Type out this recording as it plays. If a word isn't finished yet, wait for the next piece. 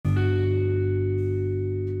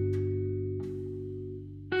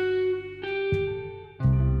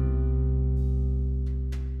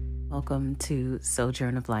welcome to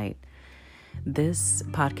Sojourn of Light. This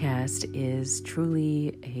podcast is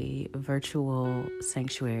truly a virtual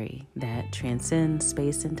sanctuary that transcends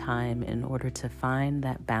space and time in order to find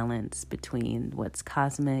that balance between what's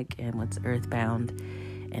cosmic and what's earthbound.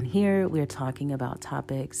 And here we're talking about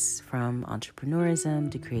topics from entrepreneurism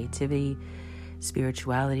to creativity,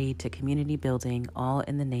 spirituality to community building, all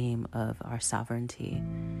in the name of our sovereignty.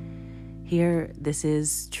 Here, this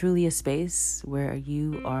is truly a space where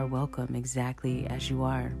you are welcome exactly as you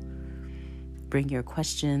are. Bring your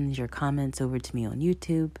questions, your comments over to me on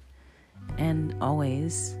YouTube, and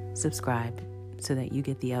always subscribe so that you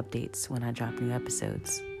get the updates when I drop new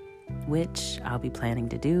episodes, which I'll be planning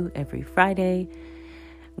to do every Friday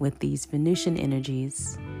with these Venusian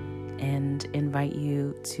energies, and invite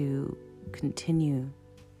you to continue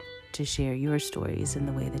to share your stories in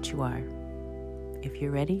the way that you are. If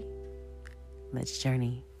you're ready, let's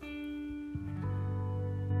journey.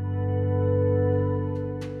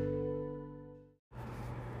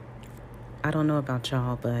 I don't know about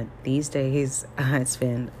y'all, but these days I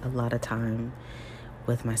spend a lot of time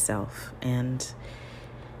with myself, and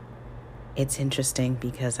it's interesting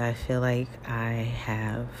because I feel like I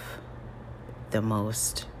have the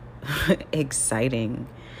most exciting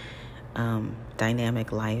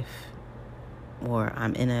dynamic life, or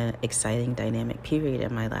I'm in an exciting dynamic period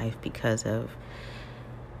in my life because of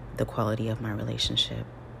the quality of my relationship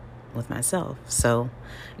with myself. So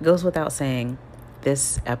it goes without saying,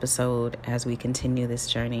 this episode, as we continue this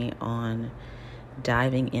journey on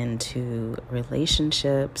diving into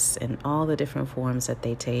relationships and all the different forms that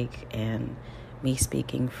they take, and me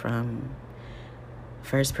speaking from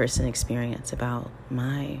first person experience about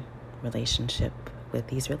my relationship with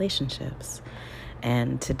these relationships.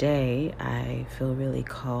 And today I feel really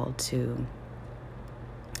called to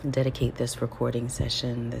dedicate this recording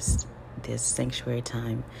session, this sanctuary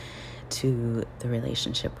time, to the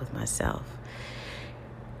relationship with myself.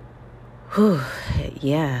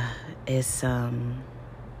 Yeah, it's I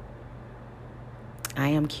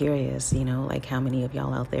am curious, like how many of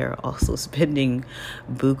y'all out there are also spending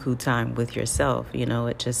buku time with yourself.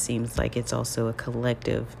 It just seems like it's also a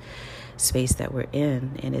collective space that we're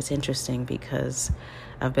in. And it's interesting because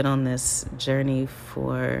I've been on this journey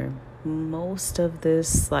for most of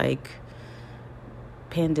this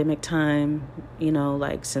pandemic time,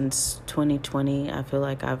 since 2020. I feel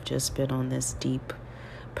like I've just been on this deep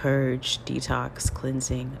purge, detox,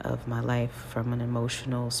 cleansing of my life from an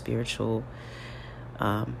emotional, spiritual,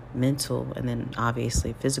 mental, and then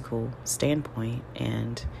obviously physical standpoint.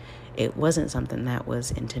 And it wasn't something that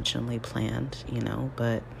was intentionally planned,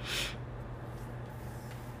 but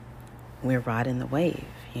we're riding the wave,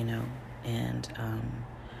 and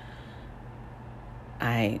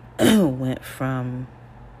I went from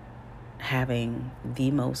having the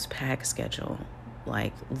most packed schedule,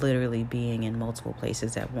 literally being in multiple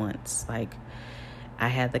places at once. I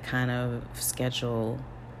had the kind of schedule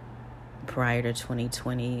prior to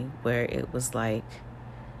 2020 where it was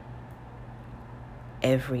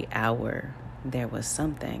every hour there was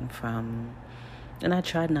something and I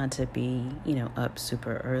tried not to be, up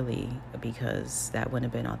super early because that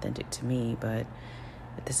wouldn't have been authentic to me. But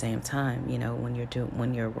at the same time,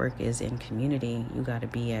 when your work is in community, you got to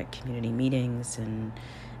be at community meetings and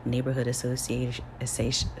neighborhood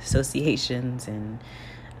associations and,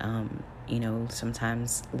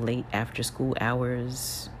 sometimes late after school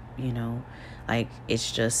hours,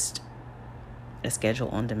 it's just a schedule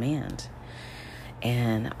on demand.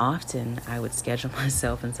 And often I would schedule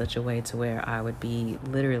myself in such a way to where I would be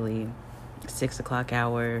literally 6 o'clock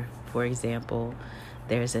hour, for example,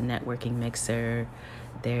 there's a networking mixer,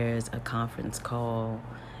 there's a conference call,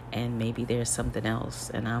 and maybe there's something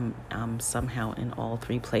else. And I'm somehow in all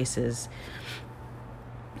three places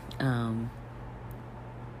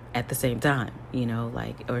at the same time,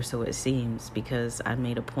 or so it seems, because I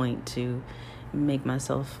made a point to make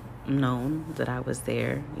myself known that I was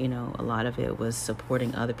there. A lot of it was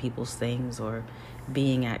supporting other people's things or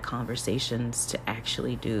being at conversations to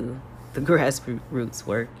actually do the grassroots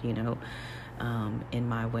work, in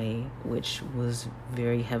my way, which was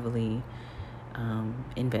very heavily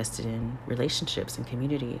invested in relationships and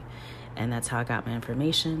community. And that's how I got my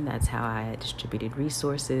information. That's how I distributed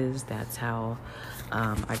resources. That's how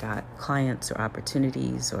I got clients or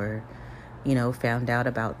opportunities, or found out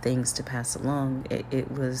about things to pass along.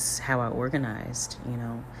 It was how I organized,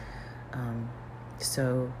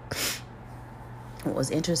 So what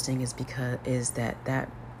was interesting is that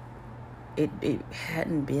it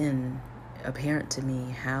hadn't been apparent to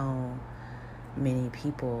me how many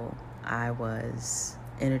people I was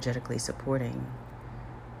energetically supporting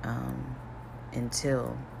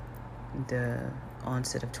until the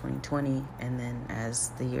onset of 2020, and then as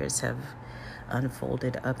the years have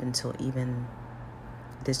unfolded up until even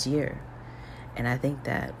this year. And I think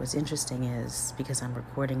that what's interesting is, because I'm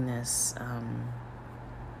recording this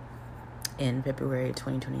in February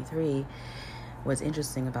 2023, what's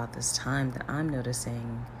interesting about this time that I'm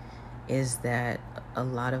noticing is that a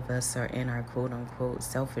lot of us are in our quote-unquote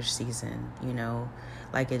selfish season,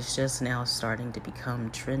 like it's just now starting to become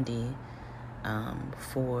trendy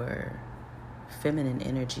for feminine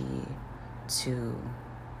energy to,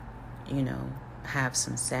 have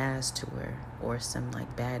some sass to her, or some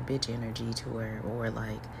like bad bitch energy to her, or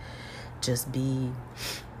like just be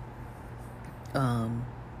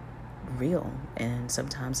real and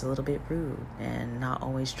sometimes a little bit rude and not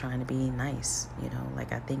always trying to be nice.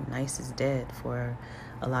 Like I think nice is dead for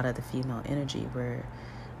a lot of the female energy. We're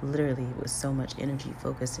literally, with so much energy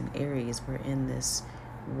focused in Aries, we're in this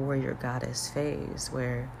warrior goddess phase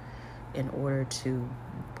where in order to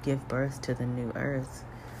give birth to the new earth,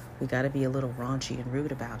 we got to be a little raunchy and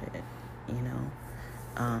rude about it.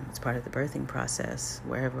 It's part of the birthing process,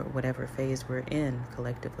 whatever phase we're in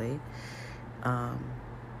collectively.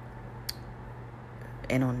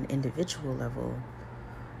 And on an individual level,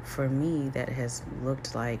 for me, that has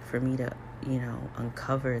looked like for me to,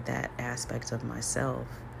 uncover that aspect of myself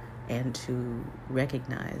and to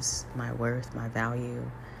recognize my worth, my value,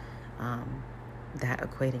 that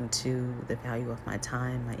equating to the value of my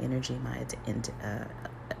time, my energy, my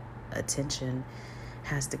attention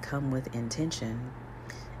has to come with intention.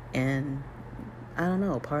 And I don't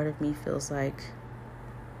know, part of me feels like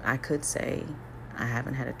I could say I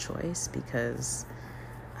haven't had a choice, because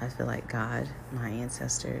I feel like God, my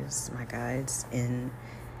ancestors, my guides, in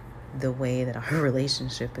the way that our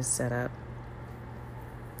relationship is set up,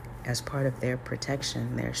 as part of their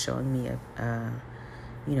protection, they're showing me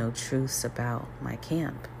truths about my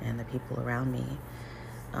camp and the people around me,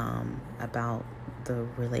 about the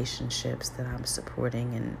relationships that I'm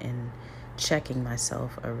supporting, and checking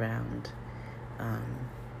myself around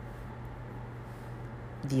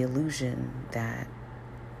the illusion that,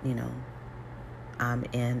 I'm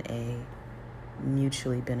in a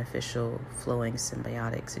mutually beneficial, flowing,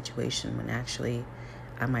 symbiotic situation, when actually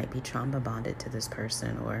I might be trauma bonded to this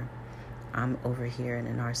person, or I'm over here in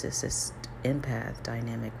a narcissist empath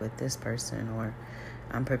dynamic with this person, or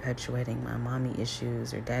I'm perpetuating my mommy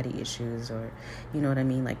issues or daddy issues, or you know what I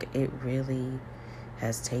mean? Like, it really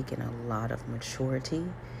has taken a lot of maturity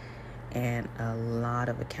and a lot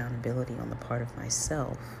of accountability on the part of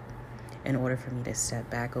myself in order for me to step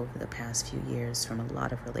back over the past few years from a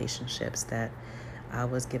lot of relationships that I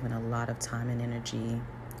was given a lot of time and energy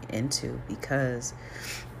into, because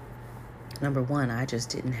number one, I just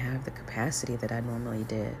didn't have the capacity that I normally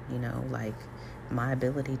did. Like my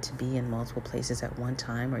ability to be in multiple places at one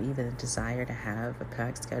time, or even a desire to have a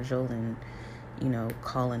packed schedule and,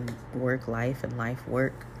 calling work life and life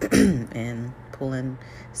work and pulling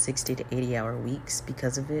 60 to 80 hour weeks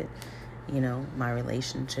because of it. My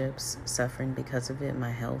relationships suffering because of it,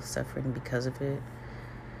 my health suffering because of it.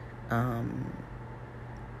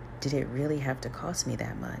 Did it really have to cost me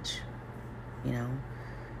that much? And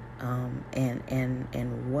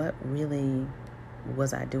what really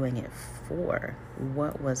was I doing it for?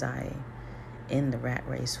 What was I in the rat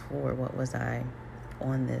race for? What was I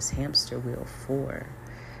on this hamster wheel for?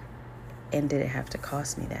 And did it have to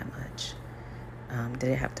cost me that much? Did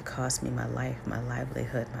it have to cost me my life, my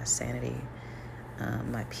livelihood, my sanity,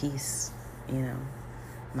 my peace,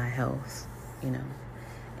 my health,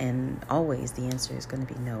 And always the answer is going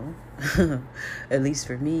to be no, at least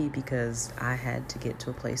for me, because I had to get to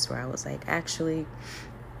a place where I was like, actually,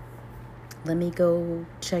 let me go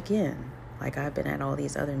check in. Like, I've been at all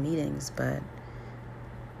these other meetings, but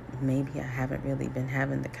maybe I haven't really been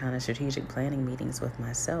having the kind of strategic planning meetings with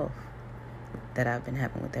myself that I've been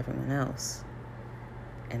having with everyone else.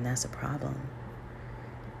 And that's a problem.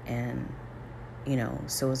 And,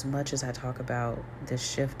 so as much as I talk about this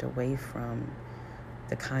shift away from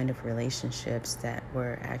the kind of relationships that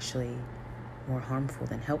were actually more harmful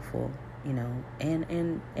than helpful,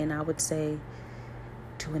 and I would say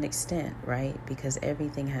to an extent, right? Because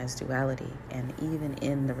everything has duality. And even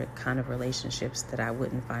in the kind of relationships that I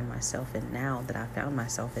wouldn't find myself in now, that I found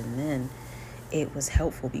myself in then, it was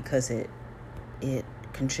helpful because it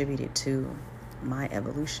contributed to my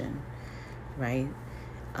evolution, right?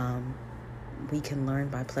 We can learn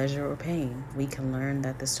by pleasure or pain. We can learn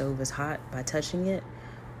that the stove is hot by touching it,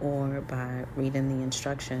 or by reading the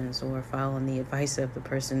instructions, or following the advice of the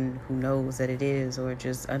person who knows that it is, or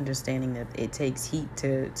just understanding that it takes heat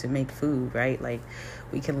to make food, right? Like,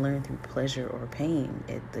 we can learn through pleasure or pain.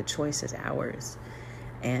 The choice is ours.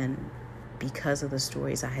 And because of the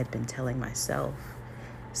stories I had been telling myself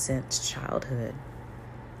since childhood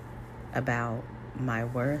about my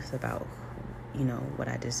worth, about, what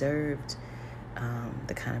I deserved,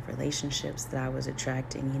 the kind of relationships that I was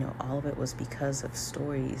attracting, all of it was because of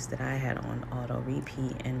stories that I had on auto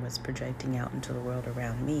repeat and was projecting out into the world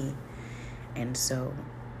around me. And so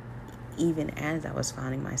even as I was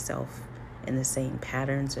finding myself in the same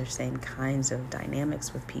patterns or same kinds of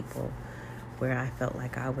dynamics with people where I felt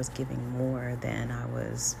like I was giving more than I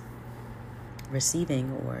was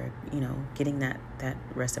receiving, or, getting that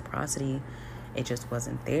reciprocity, it just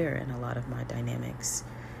wasn't there in a lot of my dynamics,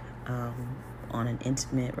 on an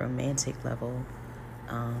intimate, romantic level,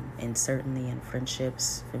 and certainly in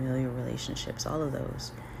friendships, familiar relationships, all of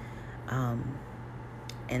those.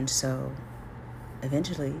 And so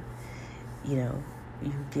eventually,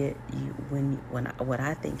 what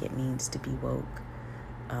I think it means to be woke,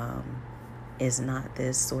 is not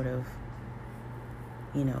this sort of,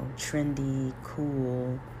 trendy,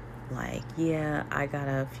 cool, like, yeah, I got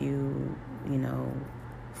a few,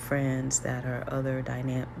 friends that are other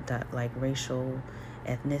like racial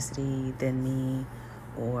ethnicity than me,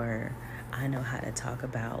 or I know how to talk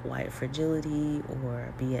about white fragility,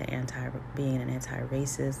 or being an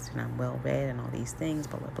anti-racist, and I'm well read and all these things,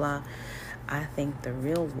 blah, blah, blah. I think the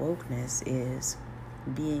real wokeness is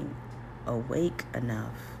being awake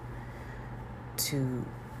enough to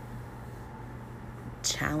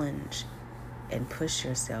challenge and push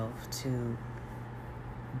yourself to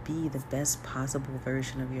be the best possible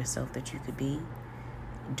version of yourself that you could be,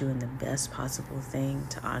 doing the best possible thing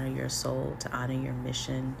to honor your soul, to honor your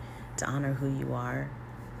mission, to honor who you are,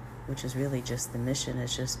 which is really just the mission,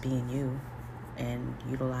 is just being you and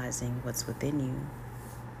utilizing what's within you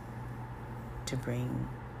to bring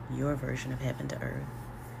your version of heaven to earth.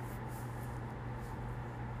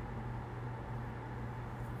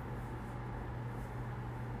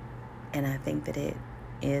 And I think that it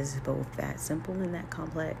is both that simple and that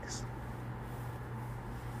complex.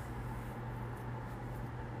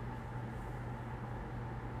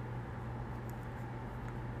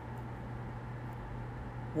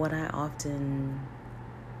 What I often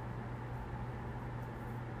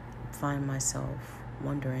find myself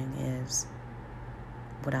wondering is,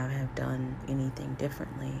 would I have done anything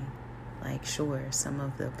differently? Like, sure, some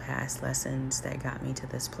of the past lessons that got me to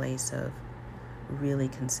this place of really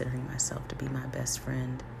considering myself to be my best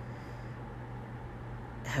friend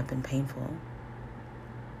have been painful.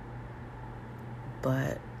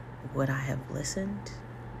 But would I have listened?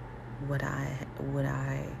 Would I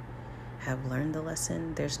have learned the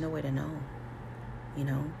lesson? There's no way to know,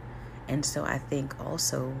 And so I think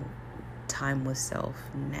also time with self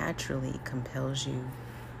naturally compels you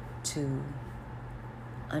to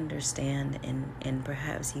understand and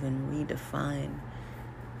perhaps even redefine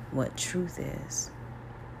what truth is.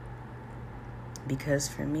 Because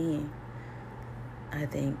for me, I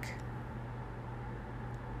think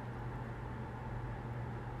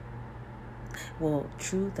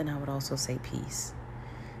truth, and I would also say peace.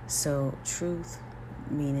 So truth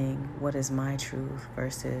meaning, what is my truth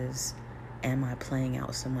versus am I playing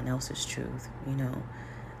out someone else's truth?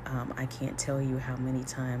 I can't tell you how many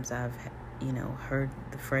times I've heard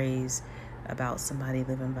the phrase about somebody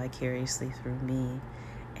living vicariously through me.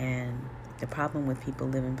 And the problem with people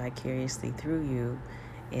living vicariously through you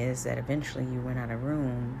is that eventually you run out of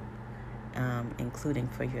room, including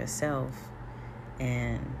for yourself.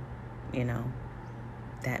 And,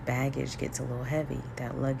 that baggage gets a little heavy.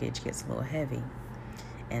 That luggage gets a little heavy.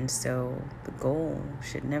 And so the goal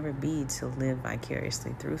should never be to live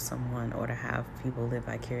vicariously through someone or to have people live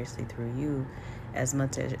vicariously through you, as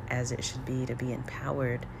much as it should be to be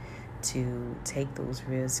empowered to take those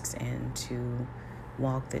risks and to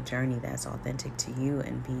walk the journey that's authentic to you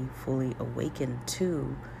and be fully awakened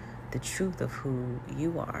to the truth of who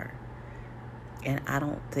you are. And I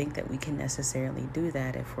don't think that we can necessarily do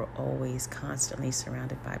that if we're always constantly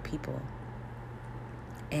surrounded by people.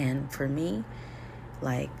 And for me,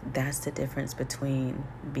 that's the difference between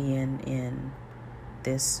being in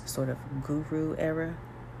this sort of guru era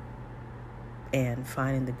and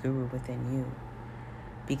finding the guru within you.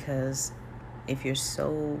 Because if you're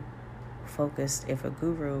so focused, if a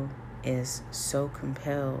guru is so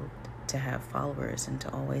compelled to have followers and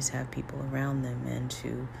to always have people around them and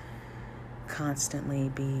to constantly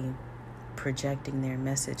be projecting their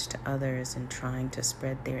message to others and trying to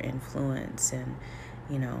spread their influence and,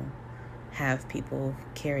 have people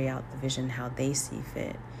carry out the vision how they see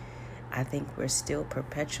fit, I think we're still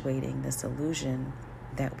perpetuating this illusion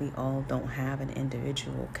that we all don't have an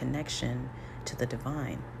individual connection to the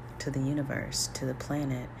divine, to the universe, to the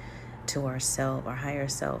planet, to ourself, our higher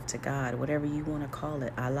self, to God, whatever you want to call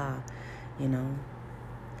it, Allah,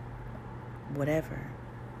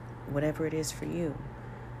 whatever it is for you.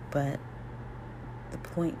 But the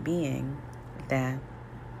point being that,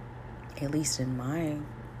 at least in my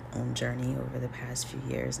own journey over the past few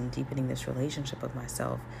years and deepening this relationship with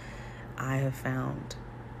myself, I have found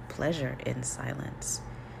pleasure in silence,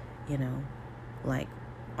 like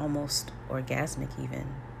almost orgasmic even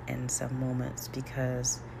in some moments,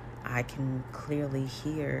 because I can clearly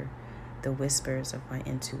hear the whispers of my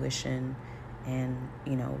intuition and,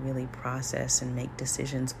 really process and make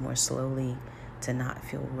decisions more slowly, to not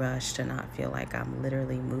feel rushed, to not feel like I'm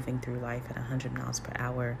literally moving through life at 100 miles per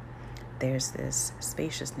hour. There's this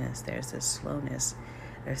spaciousness, there's this slowness,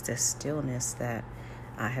 there's this stillness that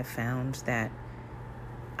I have found that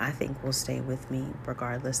I think will stay with me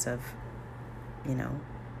regardless of,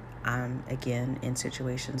 I'm again in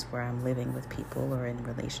situations where I'm living with people or in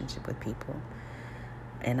relationship with people.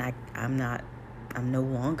 And I'm no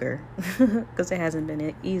longer, because it hasn't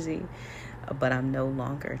been easy, but I'm no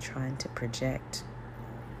longer trying to project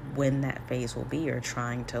when that phase will be, or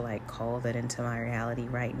trying to call that into my reality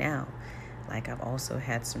right now. I've also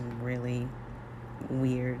had some really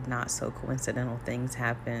weird, not so coincidental things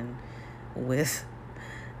happen with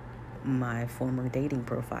my former dating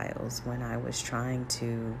profiles when I was trying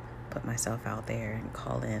to put myself out there and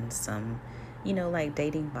call in some,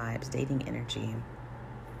 dating vibes, dating energy.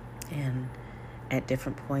 And at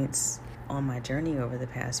different points on my journey over the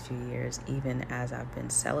past few years, even as I've been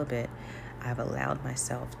celibate, I've allowed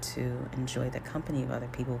myself to enjoy the company of other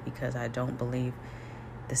people, because I don't believe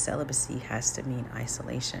the celibacy has to mean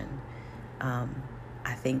isolation.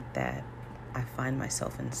 I think that I find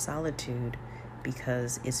myself in solitude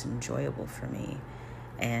because it's enjoyable for me.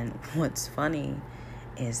 And what's funny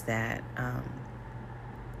is that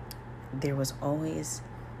there was always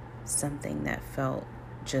something that felt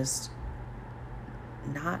just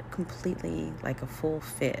not completely like a full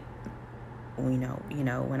fit,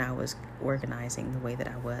 when I was organizing the way that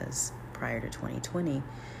I was prior to 2020,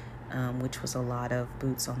 which was a lot of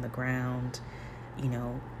boots on the ground,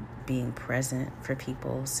 being present for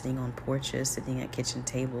people, sitting on porches, sitting at kitchen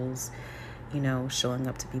tables, showing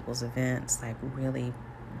up to people's events, really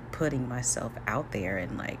putting myself out there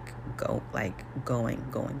and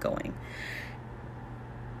going.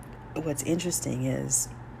 What's interesting is,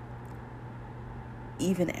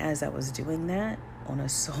 even as I was doing that on a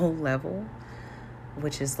soul level,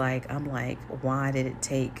 which is I'm why did it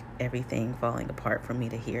take everything falling apart for me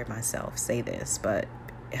to hear myself say this? But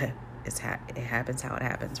it happens how it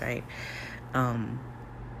happens, right?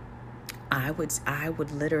 I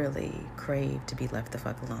would literally crave to be left the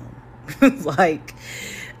fuck alone.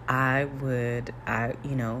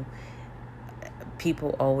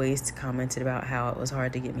 People always commented about how it was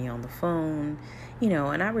hard to get me on the phone,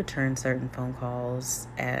 and I returned certain phone calls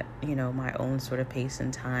at, my own sort of pace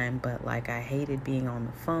and time, but I hated being on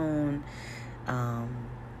the phone.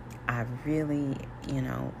 I really,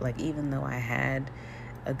 even though I had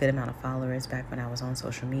a good amount of followers back when I was on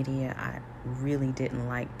social media, I really didn't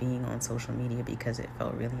like being on social media because it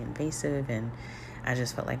felt really invasive, and I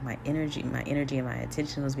just felt like my energy and my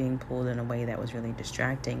attention was being pulled in a way that was really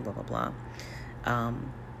distracting, blah, blah, blah.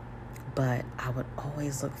 But I would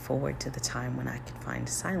always look forward to the time when I could find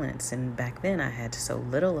silence. And back then I had so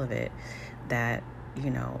little of it that,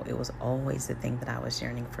 it was always the thing that I was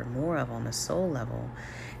yearning for more of on a soul level.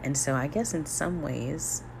 And so I guess in some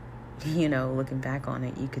ways, looking back on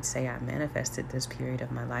it, you could say I manifested this period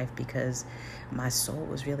of my life because my soul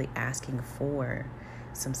was really asking for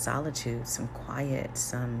some solitude, some quiet,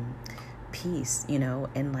 some peace,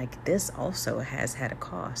 and this also has had a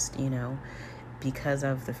cost, because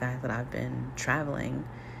of the fact that I've been traveling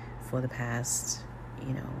for the past,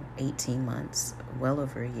 18 months, well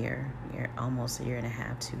over a year, almost a year and a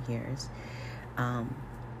half, 2 years.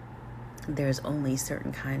 There's only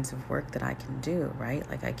certain kinds of work that I can do, right?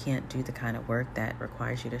 I can't do the kind of work that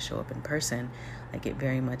requires you to show up in person. It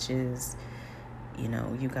very much is,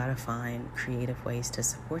 you gotta find creative ways to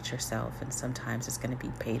support yourself. And sometimes it's going to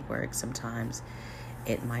be paid work. Sometimes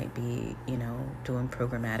it might be, doing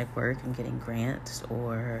programmatic work and getting grants,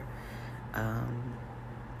 or,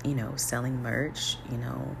 selling merch,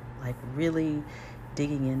 really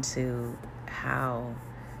digging into how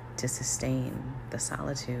to sustain the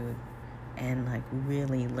solitude, and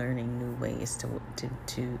really learning new ways to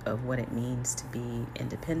of what it means to be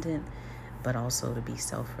independent, but also to be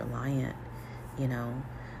self-reliant,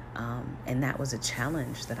 and that was a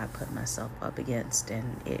challenge that I put myself up against,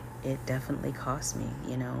 and it definitely cost me,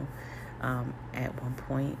 at one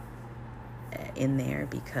point in there,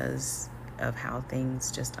 because of how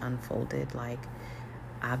things just unfolded. Like,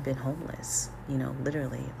 I've been homeless,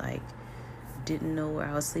 literally, like, didn't know where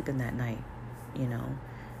I was sleeping that night,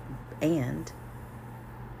 and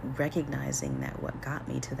recognizing that what got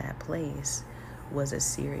me to that place was a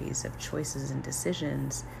series of choices and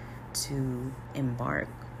decisions to embark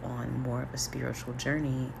on more of a spiritual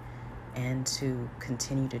journey and to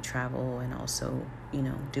continue to travel and also,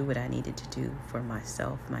 do what I needed to do for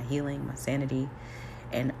myself, my healing, my sanity.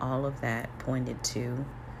 And all of that pointed to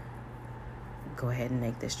go ahead and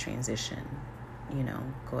make this transition,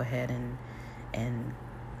 go ahead and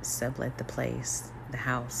sublet the place, the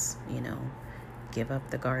house, give up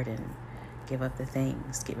the garden, give up the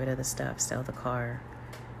things, get rid of the stuff, sell the car,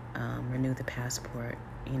 renew the passport,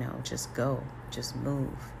 just go, just move,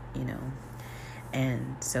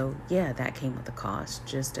 And so, yeah, that came with a cost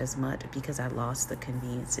just as much, because I lost the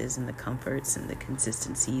conveniences and the comforts and the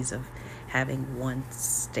consistencies of having one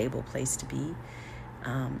stable place to be.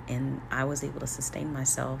 And I was able to sustain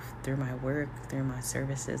myself through my work, through my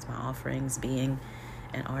services, my offerings, being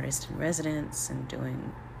an artist in residence and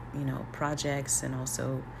doing, projects, and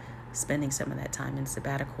also spending some of that time in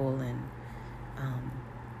sabbatical and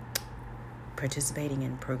participating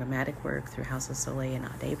in programmatic work through House of Soleil and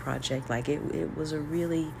Ade Project. Like,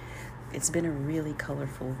 it's been a really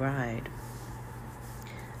colorful ride.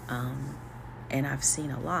 And I've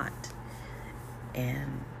seen a lot.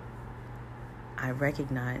 And I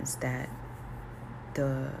recognize that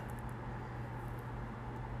the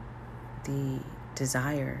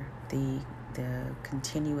desire, the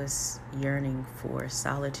continuous yearning for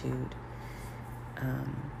solitude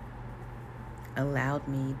allowed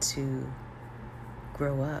me to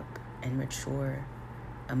grow up and mature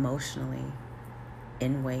emotionally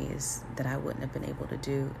in ways that I wouldn't have been able to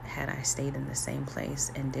do had I stayed in the same place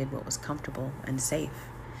and did what was comfortable and safe.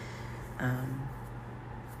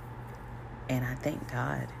 And I thank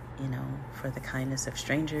God, for the kindness of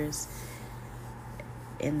strangers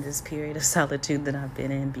in this period of solitude that I've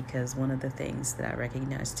been in, because one of the things that I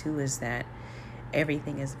recognize too is that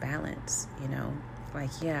everything is balance, Like,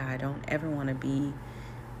 yeah, I don't ever want to be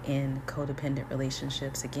in codependent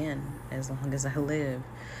relationships again as long as I live,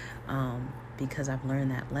 because I've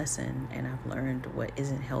learned that lesson, and I've learned what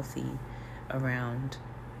isn't healthy around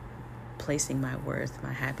placing my worth,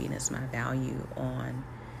 my happiness, my value on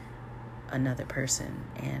another person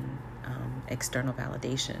and external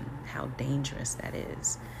validation, how dangerous that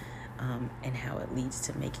is, and how it leads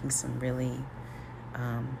to making some really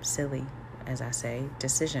silly, as I say,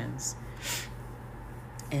 decisions.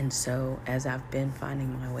 And so as I've been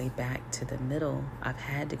finding my way back to the middle, I've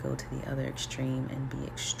had to go to the other extreme and be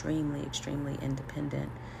extremely, extremely independent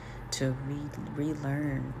to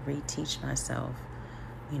relearn, reteach myself,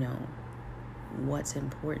 what's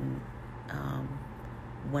important.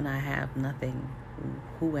 When I have nothing,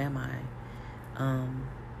 who am I?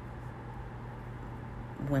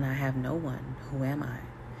 When I have no one, who am I?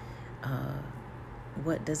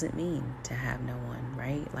 What does it mean to have no one,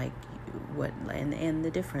 right? Like, what, and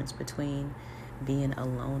the difference between being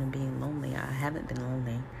alone and being lonely. I haven't been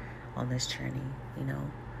lonely on this journey,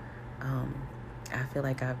 I feel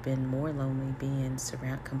like I've been more lonely being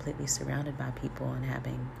completely surrounded by people and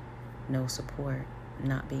having no support,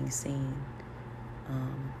 not being seen,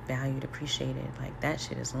 valued, appreciated. Like, that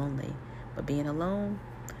shit is lonely. But being alone,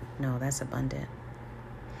 no, that's abundant.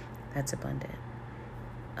 That's abundant.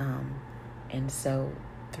 And so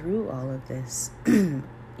through all of this,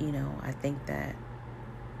 I think that,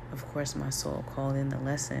 of course, my soul called in the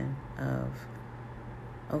lesson of,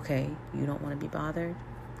 okay, you don't want to be bothered?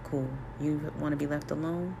 Cool. You want to be left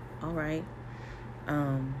alone? All right.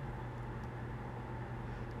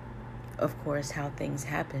 Of course, how things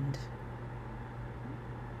happened,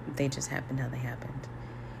 they just happened how they happened.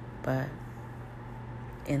 But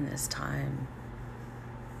in this time,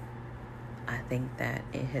 I think that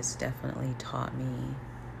it has definitely taught me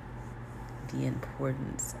the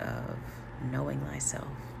importance of knowing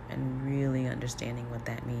myself and really understanding what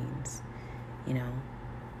that means,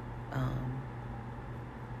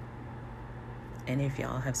 and if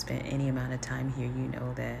y'all have spent any amount of time here, you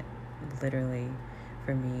know that literally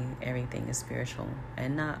for me, everything is spiritual,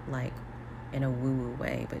 and not like in a woo-woo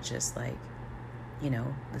way, but just like,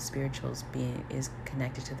 the spiritual's is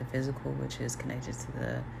connected to the physical, which is connected to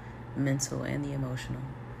the mental and the emotional.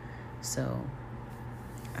 So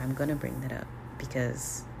I'm gonna bring that up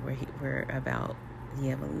because we're about the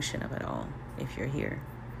evolution of it all, if you're here.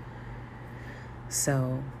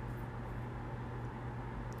 So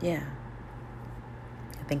yeah,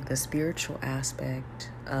 I think the spiritual aspect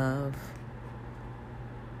of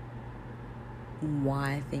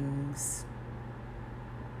why things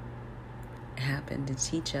happened to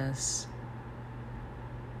teach us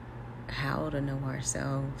how to know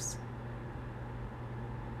ourselves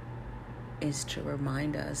is to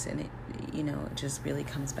remind us, and it just really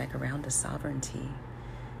comes back around to sovereignty,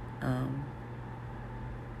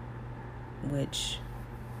 which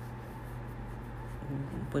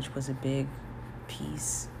was a big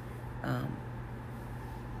piece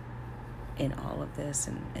in all of this,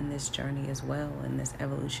 and in this journey as well, in this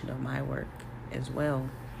evolution of my work as well.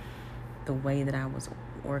 The way that I was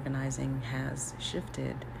organizing has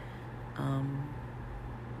shifted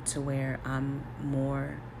to where I'm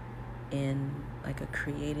more in like a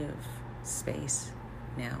creative space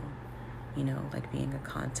now, like being a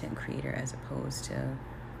content creator as opposed to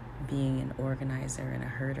being an organizer and a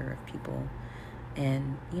herder of people.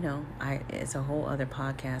 And it's a whole other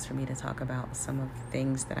podcast for me to talk about some of the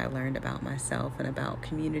things that I learned about myself and about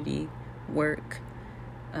community work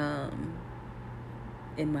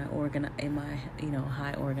in my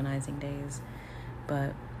high organizing days.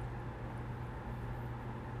 But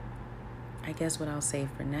I guess what I'll say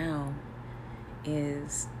for now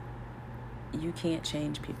is you can't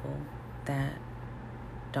change people that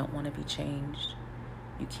don't want to be changed.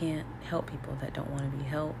 You can't help people that don't want to be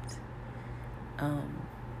helped.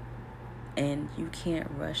 And you can't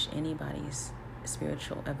rush anybody's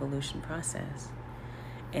spiritual evolution process.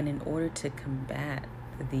 And in order to combat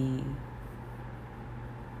the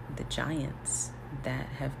giants that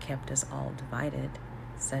have kept us all divided,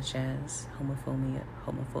 such as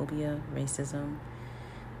homophobia, racism,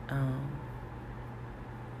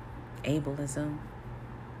 ableism,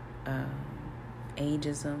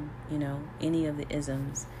 ageism, any of the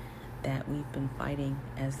isms that we've been fighting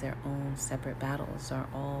as their own separate battles are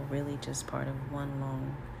all really just part of one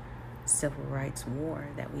long civil rights war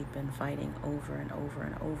that we've been fighting over and over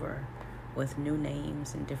and over with new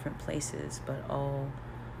names in different places, but all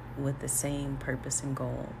with the same purpose and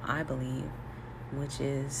goal, I believe, which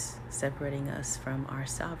is separating us from our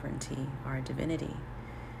sovereignty, our divinity,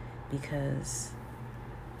 because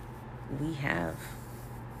we have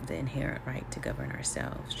the inherent right to govern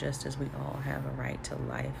ourselves, just as we all have a right to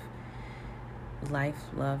life,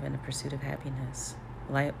 love, and the pursuit of happiness.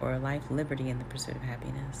 Life, liberty, and the pursuit of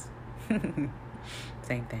happiness.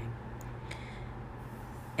 Same thing.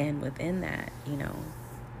 And within that,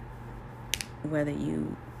 whether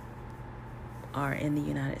you are in the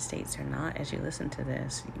United States or not, as you listen to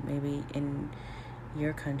this, maybe in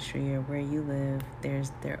your country or where you live,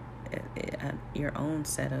 there's your own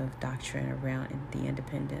set of doctrine around the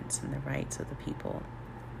independence and the rights of the people.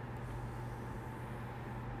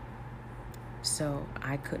 So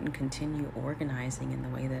I couldn't continue organizing in the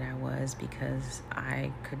way that I was because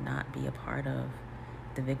I could not be a part of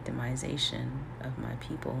the victimization of my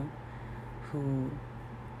people who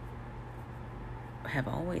have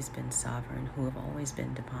always been sovereign, who have always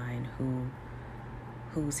been divine,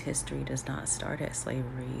 whose history does not start at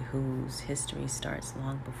slavery, whose history starts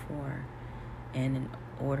long before. And in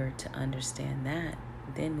order to understand that,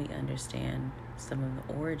 then we understand some of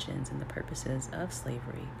the origins and the purposes of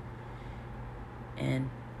slavery. And,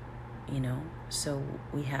 so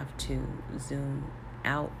we have to zoom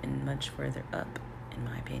out and much further up, in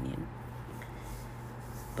my opinion.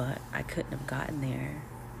 But I couldn't have gotten there.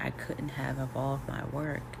 I couldn't have evolved my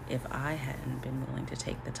work if I hadn't been willing to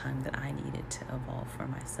take the time that I needed to evolve for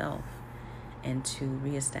myself and to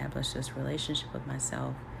reestablish this relationship with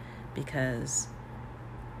myself, because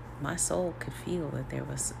my soul could feel that there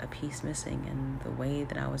was a piece missing in the way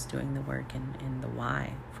that I was doing the work and the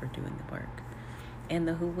why for doing the work and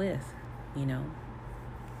the who with,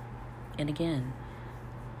 And again,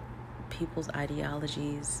 people's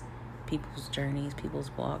ideologies, people's journeys,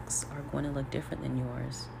 people's walks are going to look different than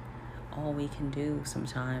yours. All we can do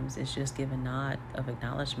sometimes is just give a nod of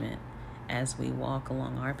acknowledgement as we walk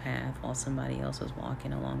along our path while somebody else is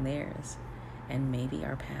walking along theirs. And maybe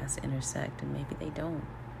our paths intersect and maybe they don't,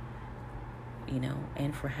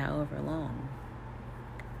 and for however long.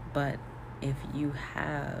 But if you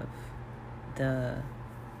have the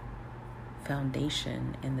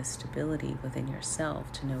foundation and the stability within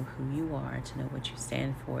yourself to know who you are, to know what you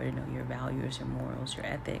stand for, to know your values, your morals, your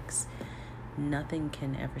ethics, nothing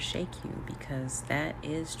can ever shake you, because that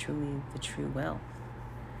is truly the true wealth.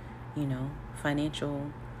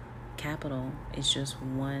 Financial capital is just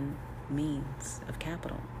one means of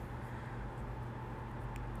capital.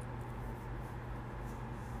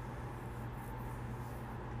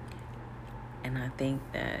 And I think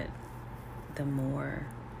that the more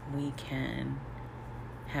we can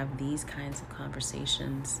have these kinds of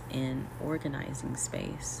conversations in organizing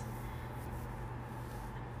space,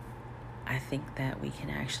 I think that we can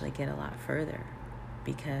actually get a lot further.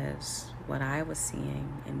 because what I was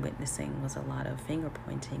seeing and witnessing was a lot of finger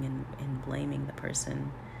pointing and blaming the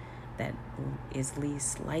person that is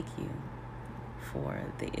least like you for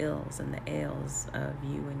the ills and the ails of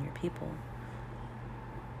you and your people,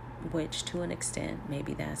 which to an extent,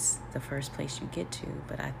 maybe that's the first place you get to,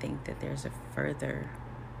 but I think that there's a further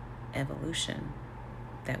evolution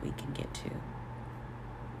that we can get to,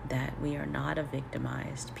 that we are not a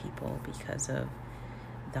victimized people because of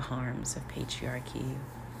the harms of patriarchy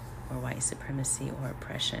or white supremacy or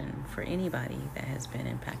oppression for anybody that has been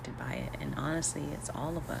impacted by it. And honestly, it's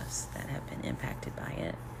all of us that have been impacted by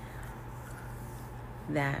it.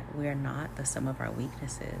 That we're not the sum of our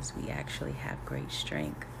weaknesses. We actually have great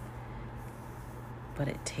strength. But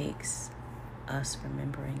it takes us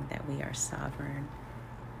remembering that we are sovereign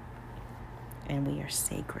and we are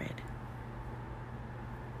sacred.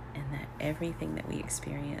 And that everything that we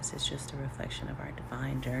experience is just a reflection of our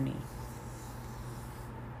divine journey.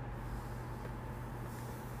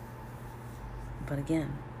 But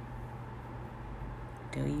again,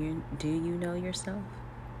 do you know yourself?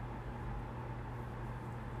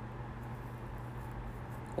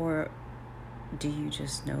 Or do you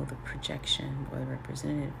just know the projection or the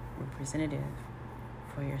representative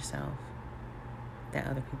for yourself that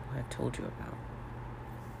other people have told you about?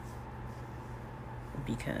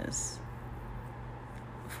 Because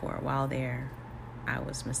for a while there, I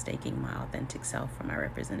was mistaking my authentic self for my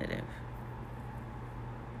representative.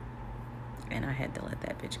 And I had to let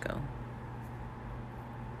that bitch go.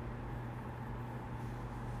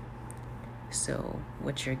 So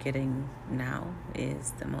what you're getting now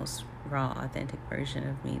is the most raw, authentic version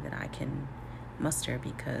of me that I can muster,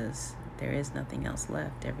 because there is nothing else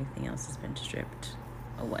left. Everything else has been stripped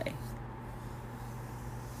away.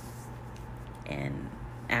 And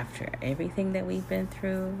after everything that we've been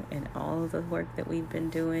through and all of the work that we've been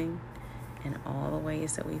doing and all the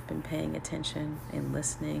ways that we've been paying attention and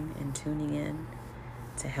listening and tuning in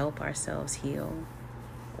to help ourselves heal,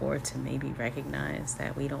 or to maybe recognize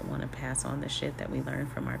that we don't want to pass on the shit that we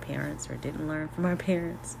learned from our parents or didn't learn from our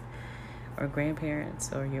parents or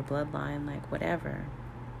grandparents or your bloodline, like whatever.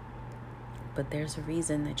 But there's a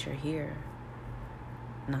reason that you're here,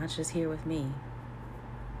 not just here with me.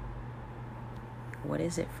 What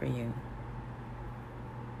is it for you?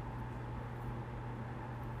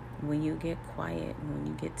 When you get quiet and when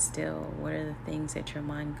you get still, what are the things that your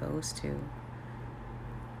mind goes to?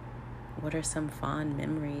 What are some fond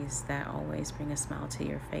memories that always bring a smile to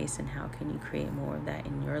your face, and how can you create more of that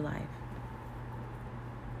in your life?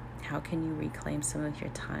 How can you reclaim some of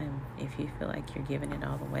your time if you feel like you're giving it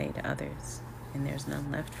all away to others and there's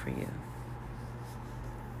none left for you?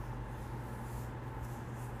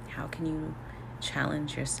 How can you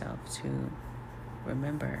challenge yourself to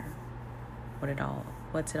remember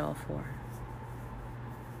what's it all for?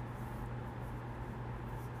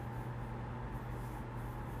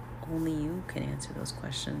 Only you can answer those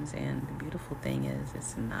questions, and the beautiful thing is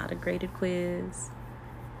it's not a graded quiz,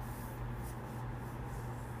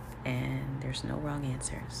 and there's no wrong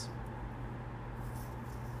answers.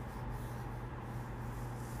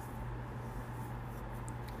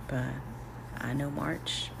 But I know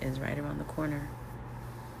March is right around the corner.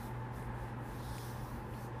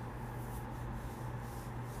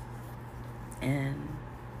 And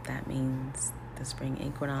that means the spring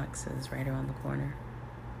equinox is right around the corner.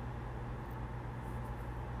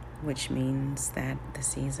 Which means that the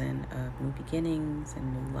season of new beginnings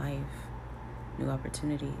and new life, new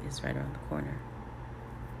opportunity is right around the corner.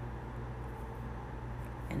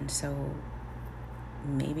 And so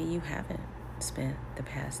maybe you haven't spent the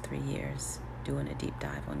past 3 years doing a deep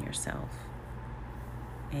dive on yourself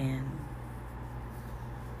and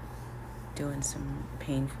doing some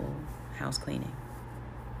painful house cleaning.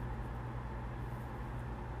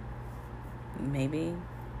 Maybe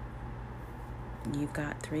you've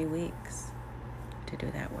got 3 weeks to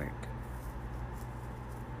do that work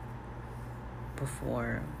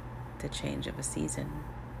before the change of a season.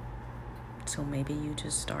 So maybe you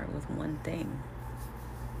just start with one thing,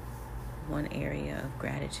 one area of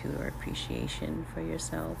gratitude or appreciation for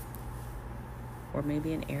yourself, or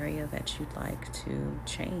maybe an area that you'd like to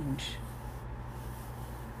change.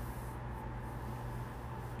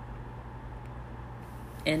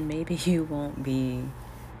 And maybe you won't be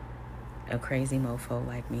a crazy mofo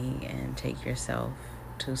like me and take yourself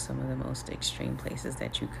to some of the most extreme places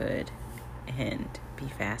that you could and be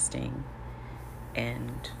fasting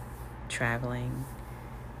and traveling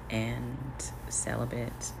and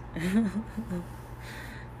celibate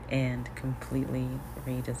and completely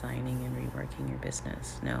redesigning and reworking your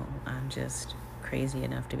business. No, I'm just crazy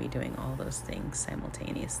enough to be doing all those things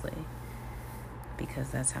simultaneously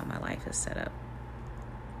because that's how my life is set up.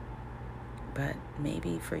 But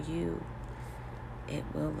maybe for you, it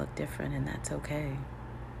will look different, and that's okay.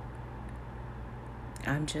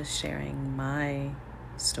 I'm just sharing my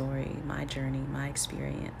story, my journey, my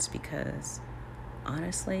experience, because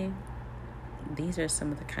honestly, these are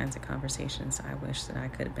some of the kinds of conversations I wish that I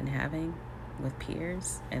could have been having with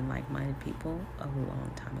peers and like-minded people a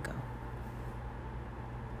long time ago.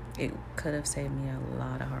 It could have saved me a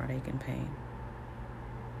lot of heartache and pain.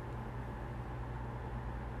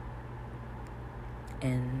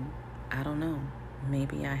 And I don't know,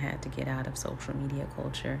 maybe I had to get out of social media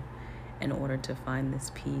culture in order to find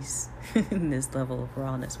this peace and this level of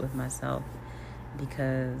rawness with myself,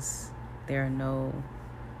 because there are no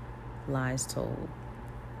lies told.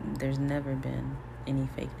 There's never been any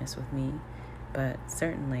fakeness with me, but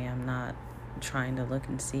certainly I'm not trying to look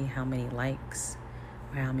and see how many likes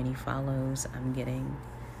or how many follows I'm getting.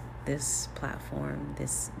 This platform,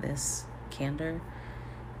 this candor,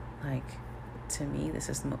 like, to me, this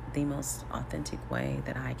is the most authentic way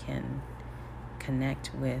that I can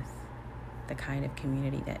connect with the kind of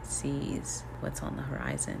community that sees what's on the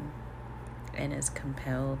horizon and is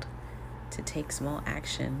compelled to take small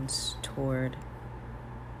actions toward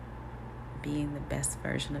being the best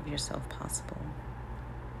version of yourself possible.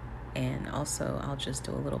 And also, I'll just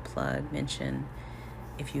do a little plug, mention,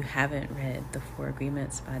 if you haven't read The 4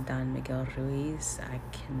 Agreements by Don Miguel Ruiz, I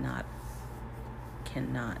cannot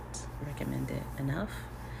recommend it enough.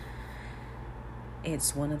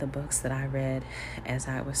 It's one of the books that I read as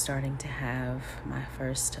I was starting to have my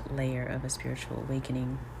first layer of a spiritual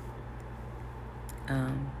awakening.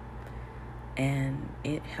 And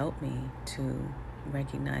it helped me to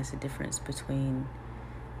recognize the difference between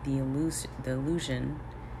the illusion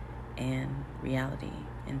and reality,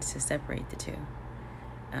 and to separate the two.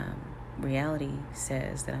 Reality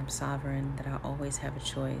says that I'm sovereign, that I always have a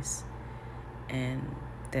choice, and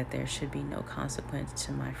that there should be no consequence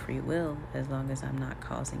to my free will as long as I'm not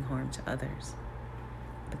causing harm to others.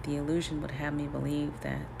 But the illusion would have me believe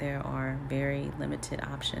that there are very limited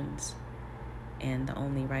options, and the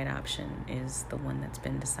only right option is the one that's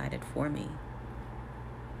been decided for me.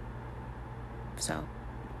 So,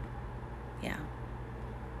 yeah.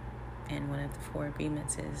 And one of the 4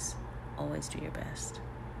 agreements is always do your best.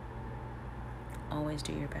 Always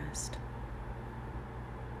do your best.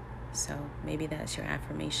 So maybe that's your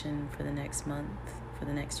affirmation for the next month, for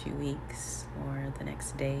the next few weeks, or the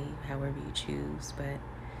next day, however you choose. But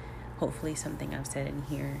hopefully something I've said in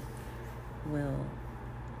here will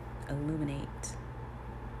illuminate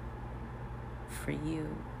for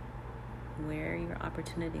you where your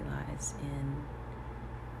opportunity lies in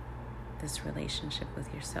this relationship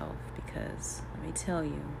with yourself. Because let me tell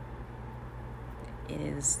you, it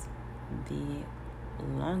is the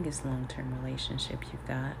longest long-term relationship you've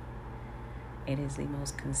got. It is the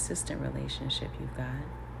most consistent relationship you've got.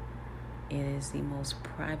 It is the most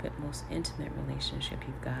private, most intimate relationship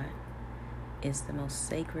you've got. It's the most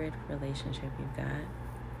sacred relationship you've got.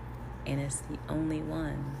 And it's the only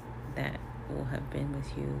one that will have been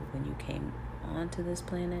with you when you came onto this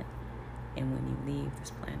planet and when you leave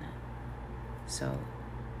this planet. So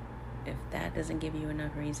if that doesn't give you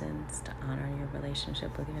enough reasons to honor your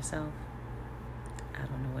relationship with yourself, I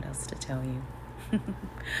don't know what else to tell you.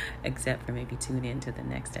 Except for maybe tune in to the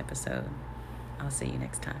next episode. I'll see you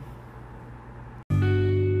next time.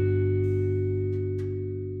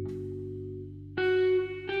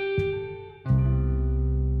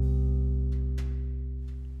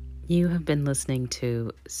 You have been listening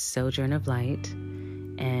to Sojourn of Light,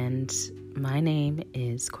 and my name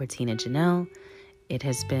is Cortina Janelle. It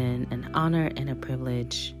has been an honor and a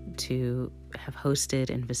privilege to have hosted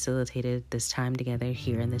and facilitated this time together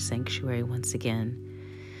here in the sanctuary once again.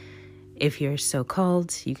 If you're so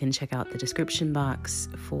called, you can check out the description box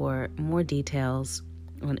for more details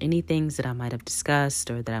on any things that I might have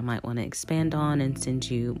discussed or that I might want to expand on, and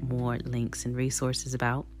send you more links and resources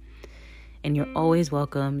about. And you're always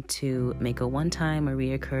welcome to make a one-time or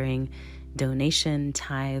reoccurring donation,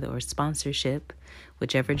 tithe, or sponsorship,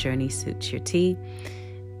 whichever journey suits your tea,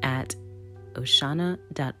 at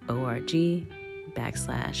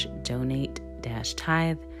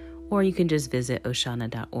oshana.org/donate-tithe, or you can just visit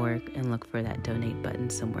oshana.org and look for that donate button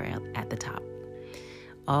somewhere at the top.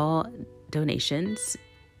 All donations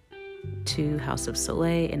to House of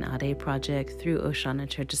Soleil and Ade Project through Oshana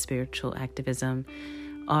Church of Spiritual Activism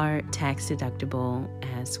are tax deductible,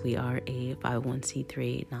 as we are a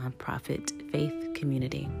 501c3 nonprofit faith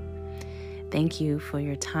community. Thank you for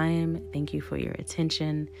your time. Thank you for your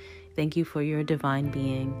attention. Thank you for your divine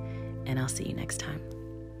being, and I'll see you next time.